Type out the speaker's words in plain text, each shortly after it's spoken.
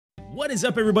What is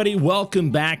up, everybody?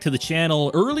 Welcome back to the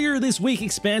channel. Earlier this week,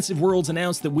 Expansive Worlds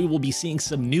announced that we will be seeing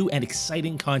some new and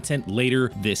exciting content later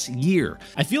this year.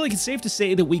 I feel like it's safe to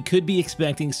say that we could be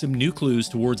expecting some new clues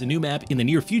towards a new map in the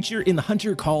near future in the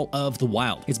Hunter Call of the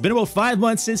Wild. It's been about 5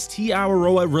 months since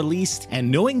Aotearoa released, and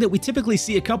knowing that we typically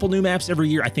see a couple new maps every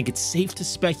year, I think it's safe to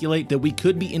speculate that we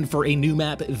could be in for a new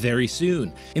map very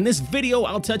soon. In this video,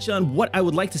 I'll touch on what I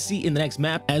would like to see in the next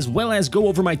map, as well as go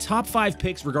over my top 5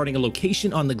 picks regarding a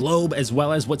location on the globe, as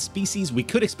well as what species we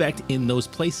could expect in those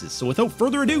places. So without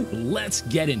further ado, let's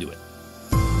get into it.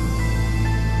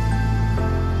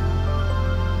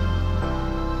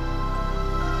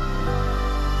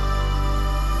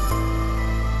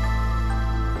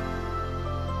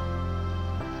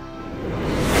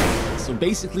 So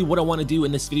basically what I want to do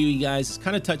in this video, you guys, is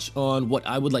kind of touch on what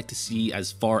I would like to see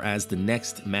as far as the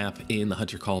next map in the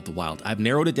Hunter Call of the Wild. I've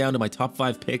narrowed it down to my top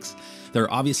 5 picks. There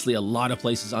are obviously a lot of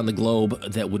places on the globe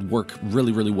that would work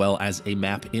really, really well as a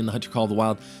map in the Hunter Call of the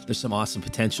Wild. There's some awesome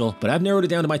potential, but I've narrowed it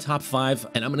down to my top 5,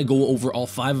 and I'm going to go over all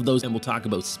 5 of those, and we'll talk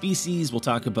about species, we'll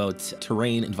talk about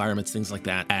terrain, environments, things like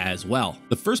that as well.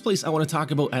 The first place I want to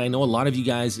talk about, and I know a lot of you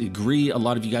guys agree, a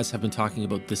lot of you guys have been talking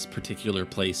about this particular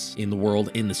place in the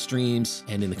world, in the streams,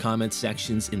 and in the comments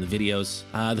sections, in the videos.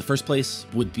 The first place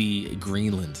would be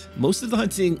Greenland. Most of the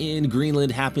hunting in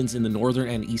Greenland happens in the northern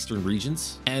and eastern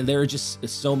regions, and there are just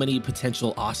so many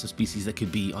potential awesome species that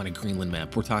could be on a Greenland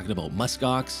map. We're talking about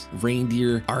muskox,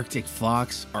 reindeer, Arctic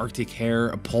fox, Arctic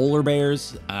hare, polar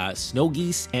bears, snow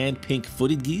geese, and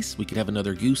pink-footed geese. We could have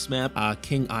another goose map.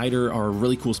 King eider are a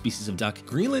really cool species of duck.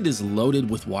 Greenland is loaded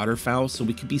with waterfowl, so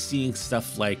we could be seeing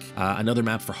stuff like another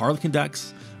map for harlequin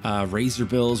ducks,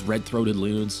 razorbills, red-throated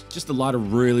loons, just a lot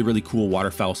of really, really cool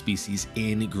waterfowl species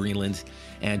in Greenland.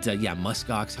 And yeah,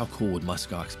 muskox, how cool would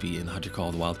muskox be in the Hunter Call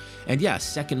of the Wild? And yeah,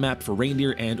 second map for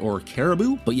reindeer and or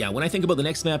caribou. But yeah, when I think about the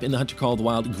next map in the Hunter Call of the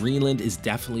Wild, Greenland is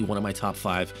definitely one of my top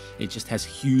 5. It just has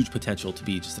huge potential to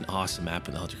be just an awesome map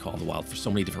in the Hunter Call of the Wild for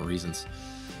so many different reasons.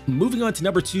 Moving on to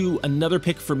number 2, another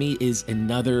pick for me is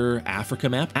another Africa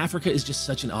map. Africa is just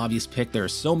such an obvious pick. There are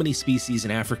so many species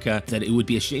in Africa that it would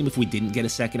be a shame if we didn't get a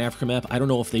second Africa map. I don't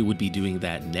know if they would be doing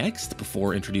that next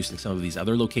before introducing some of these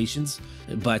other locations,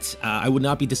 but I would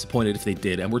not be disappointed if they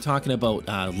did. And we're talking about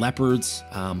leopards,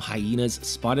 hyenas.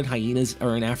 Spotted hyenas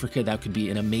are in Africa. That could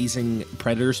be an amazing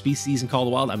predator species in Call of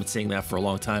the Wild. I've been saying that for a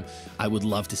long time. I would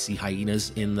love to see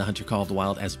hyenas in the Hunter Call of the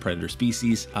Wild as a predator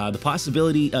species. The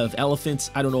possibility of elephants,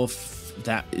 I don't know if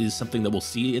that is something that we'll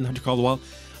see in Hunter Call of the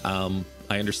Wild.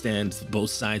 I understand both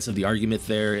sides of the argument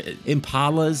there.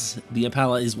 Impalas. The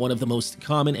impala is one of the most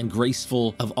common and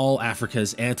graceful of all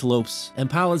Africa's antelopes.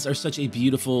 Impalas are such a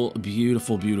beautiful,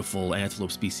 beautiful, beautiful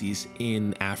antelope species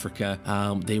in Africa.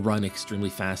 They run extremely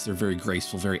fast. They're very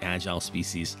graceful, very agile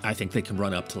species. I think they can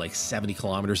run up to like 70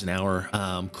 kilometers an hour.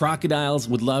 Crocodiles,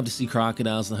 would love to see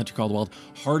crocodiles in the Hunter Call of the Wild.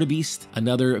 Hartebeest,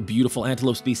 another beautiful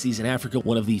antelope species in Africa,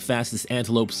 one of the fastest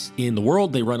antelopes in the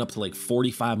world. They run up to like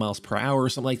 45 miles per hour or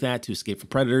something like that to escape from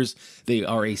predators. They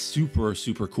are a super,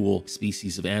 super cool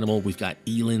species of animal. We've got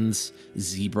elands,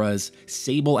 zebras,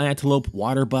 sable antelope,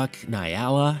 waterbuck,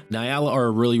 nyala. Nyala are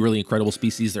a really, really incredible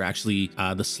species. They're actually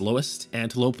the slowest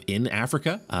antelope in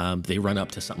Africa. They run up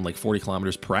to something like 40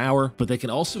 kilometers per hour, but they can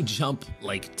also jump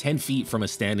like 10 feet from a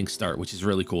standing start, which is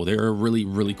really cool. They're a really,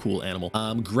 really cool animal.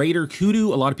 Greater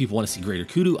kudu. A lot of people want to see greater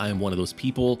kudu. I am one of those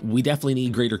people. We definitely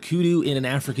need greater kudu in an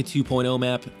Africa 2.0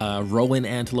 map. Rowan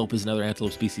antelope is another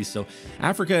antelope species. So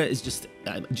Africa is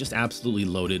just absolutely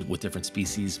loaded with different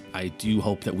species. I do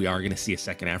hope that we are going to see a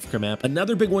second Africa map.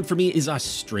 Another big one for me is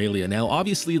Australia. Now,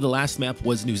 obviously, the last map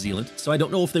was New Zealand, so I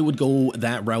don't know if they would go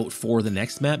that route for the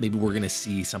next map. Maybe we're going to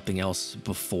see something else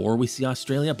before we see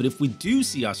Australia. But if we do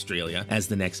see Australia as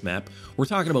the next map, we're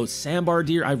talking about sambar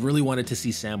deer. I really wanted to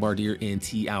see sambar deer in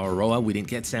Aotearoa. We didn't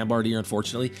get sambar deer,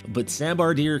 unfortunately, but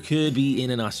sambar deer could be in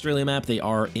an Australia map. They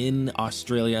are in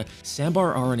Australia.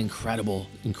 Sambar are an incredible,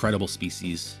 incredible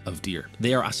species of deer.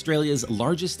 They are Australia's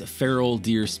largest feral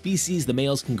deer species. The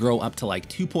males can grow up to like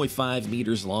 2.5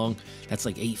 meters long. That's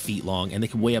like 8 feet long, and they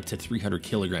can weigh up to 300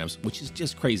 kilograms, which is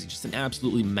just crazy. Just an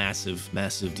absolutely massive,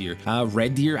 massive deer.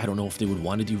 Red deer, I don't know if they would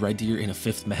want to do red deer in a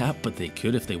 5th map, but they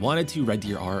could if they wanted to. Red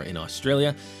deer are in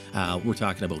Australia. We're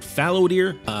talking about fallow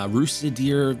deer. Roosted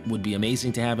deer would be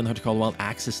amazing to have in the Hunter Call of the Wild.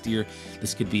 Axis deer,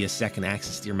 this could be a second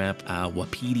axis deer map.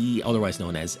 Wapiti, otherwise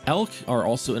known as elk, are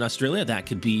also in Australia. That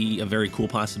could be a very cool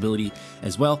possibility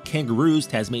as well. Kangaroos,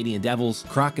 Tasmanian devils,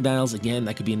 crocodiles, again,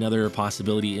 that could be another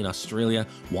possibility in Australia.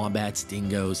 Wombats,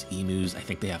 dingoes, emus. I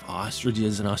think they have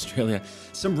ostriches in Australia.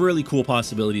 Some really cool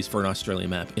possibilities for an Australian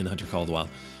map in the Hunter Call of the Wild.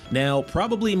 Now,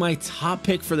 probably my top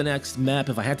pick for the next map,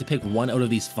 if I had to pick one out of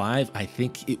these 5, I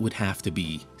think it would have to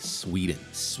be Sweden.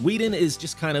 Sweden is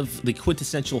just kind of the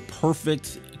quintessential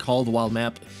perfect Call of the Wild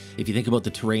map. If you think about the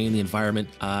terrain, the environment,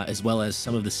 as well as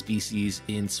some of the species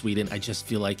in Sweden, I just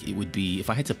feel like it would be, if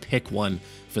I had to pick one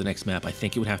for the next map, I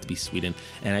think it would have to be Sweden.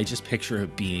 And I just picture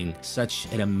it being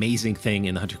such an amazing thing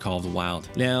in the Hunter Call of the Wild.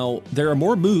 Now, there are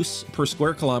more moose per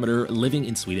square kilometer living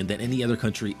in Sweden than any other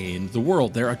country in the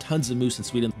world. There are tons of moose in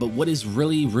Sweden, but what is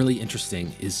really, really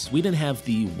interesting is Sweden have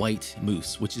the white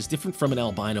moose, which is different from an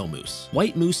albino moose.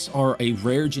 White moose are a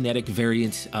rare genetic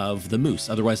variant of the moose,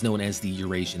 otherwise known as the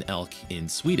Eurasian elk in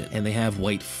Sweden, and they have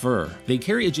white fur. They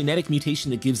carry a genetic mutation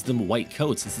that gives them white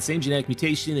coats. It's the same genetic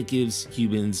mutation that gives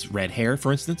humans red hair,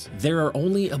 for instance. There are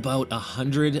only about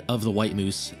 100 of the white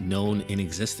moose known in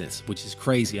existence, which is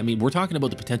crazy. I mean, we're talking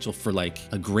about the potential for like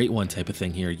a great one type of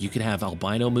thing here. You could have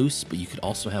albino moose, but you could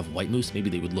also have white moose. Maybe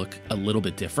they would look a little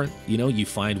bit different. You know, you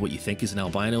find what you think is an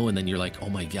albino, and then you're like, oh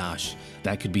my gosh,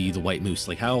 that could be the white moose.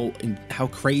 Like how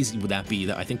crazy would that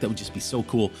be? I think that would just be so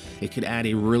cool. It could add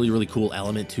a really, really cool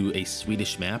element to a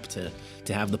Swedish map to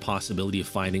have the possibility of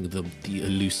finding the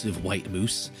elusive white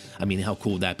moose. I mean, how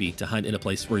cool would that be to hunt in a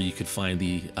place where you could find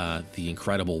the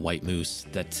incredible white moose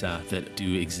that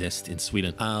do exist in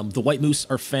Sweden. The white moose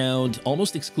are found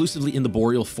almost exclusively in the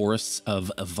boreal forests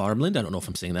of Värmland. I don't know if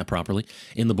I'm saying that properly.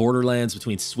 In the borderlands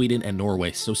between Sweden and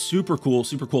Norway. So super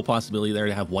cool possibility there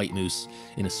to have white moose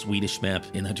in a Swedish map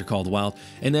in Hunter Call of the Wild.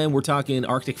 And then we're talking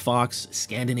Arctic fox,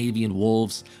 Scandinavian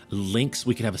wolves, lynx.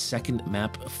 We could have a second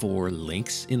map for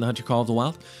lynx in the Hunter Call of the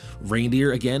Wild.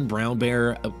 Reindeer, again, brown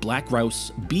bear, black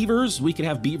grouse, beavers. We could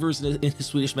have beavers in a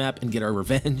Swedish map and get our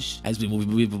revenge, as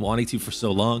we've been wanting to for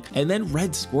so long. And then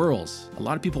red squirrels. A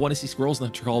lot of people want to see squirrels in the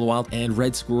Hunter Call of the Wild, and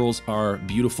red squirrels are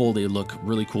beautiful. They look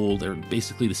really cool. They're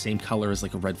basically the same color as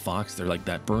like a red fox. They're like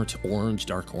that burnt orange,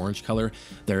 dark orange color.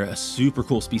 They're a super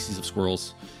cool species of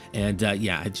squirrels. And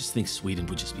yeah, I just think Sweden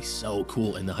would just be so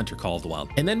cool in the Hunter Call of the Wild.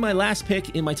 And then my last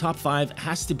pick in my top 5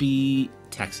 has to be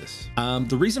Texas.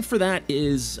 The reason for that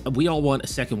is we all want a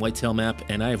second whitetail map,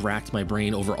 and I have racked my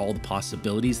brain over all the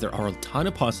possibilities. There are a ton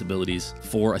of possibilities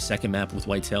for a second map with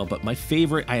whitetail, but my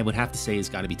favorite, I would have to say, has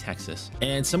got to be Texas.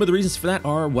 And some of the reasons for that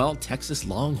are, well, Texas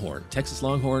Longhorn. Texas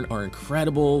Longhorn are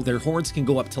incredible. Their horns can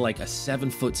go up to like a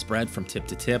 7-foot spread from tip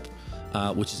to tip.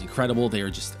 Which is incredible. They are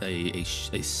just a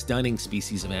stunning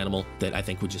species of animal that I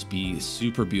think would just be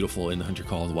super beautiful in the Hunter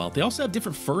Call of the Wild. They also have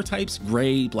different fur types,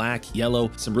 gray, black,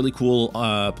 yellow, some really cool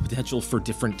potential for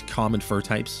different common fur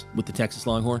types with the Texas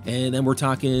Longhorn. And then we're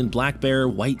talking black bear,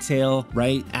 whitetail,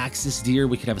 right? Axis deer,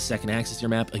 we could have a second axis deer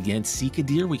map. Again, Sika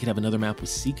deer, we could have another map with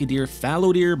Sika deer.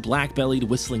 Fallow deer, black-bellied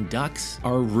whistling ducks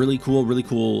are really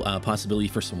cool possibility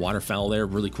for some waterfowl there.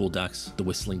 Really cool ducks, the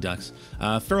whistling ducks.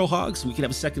 Feral hogs, we could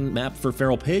have a second map for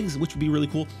feral pigs, which would be really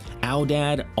cool.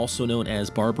 Owdad, also known as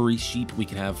Barbary sheep, we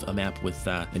could have a map with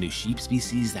a new sheep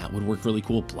species. That would work really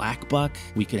cool. Black buck,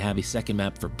 we could have a second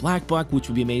map for black buck, which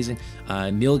would be amazing.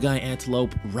 Nilgai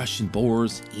antelope, Russian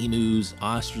boars, emus,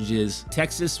 ostriches.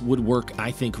 Texas would work,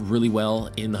 I think, really well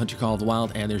in the Hunter Call of the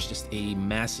Wild, and there's just a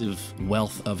massive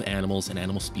wealth of animals and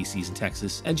animal species in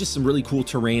Texas, and just some really cool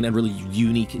terrain and really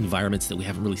unique environments that we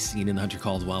haven't really seen in the Hunter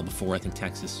Call of the Wild before. I think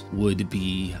Texas would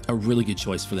be a really good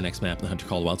choice for the next map in the Hunter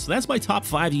Call of the Wild. So that's my top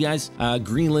 5, you guys.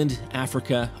 Greenland,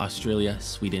 Africa, Australia,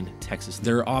 Sweden, Texas.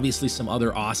 There are obviously some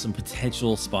other awesome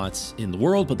potential spots in the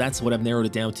world, but that's what I've narrowed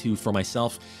it down to for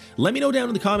myself. Let me know down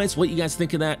in the comments what you guys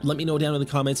think of that. Let me know down in the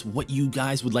comments what you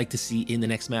guys would like to see in the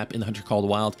next map in the Hunter Call of the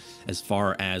Wild as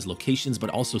far as locations, but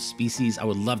also species. I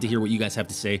would love to hear what you guys have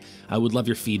to say. I would love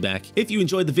your feedback. If you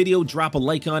enjoyed the video, drop a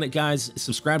like on it, guys.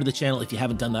 Subscribe to the channel if you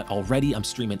haven't done that already. I'm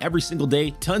streaming every single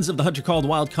day. Tons of the Hunter Call of the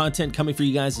Wild content coming for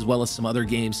you guys, as well as some other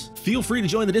games. Feel free to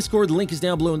join the Discord. The link is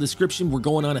down below in the description. We're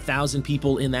going on 1,000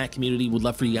 people in that community. Would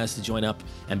love for you guys to join up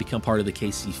and become part of the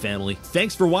KC family.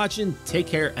 Thanks for watching. Take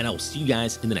care, and I will see you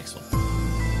guys in the next one.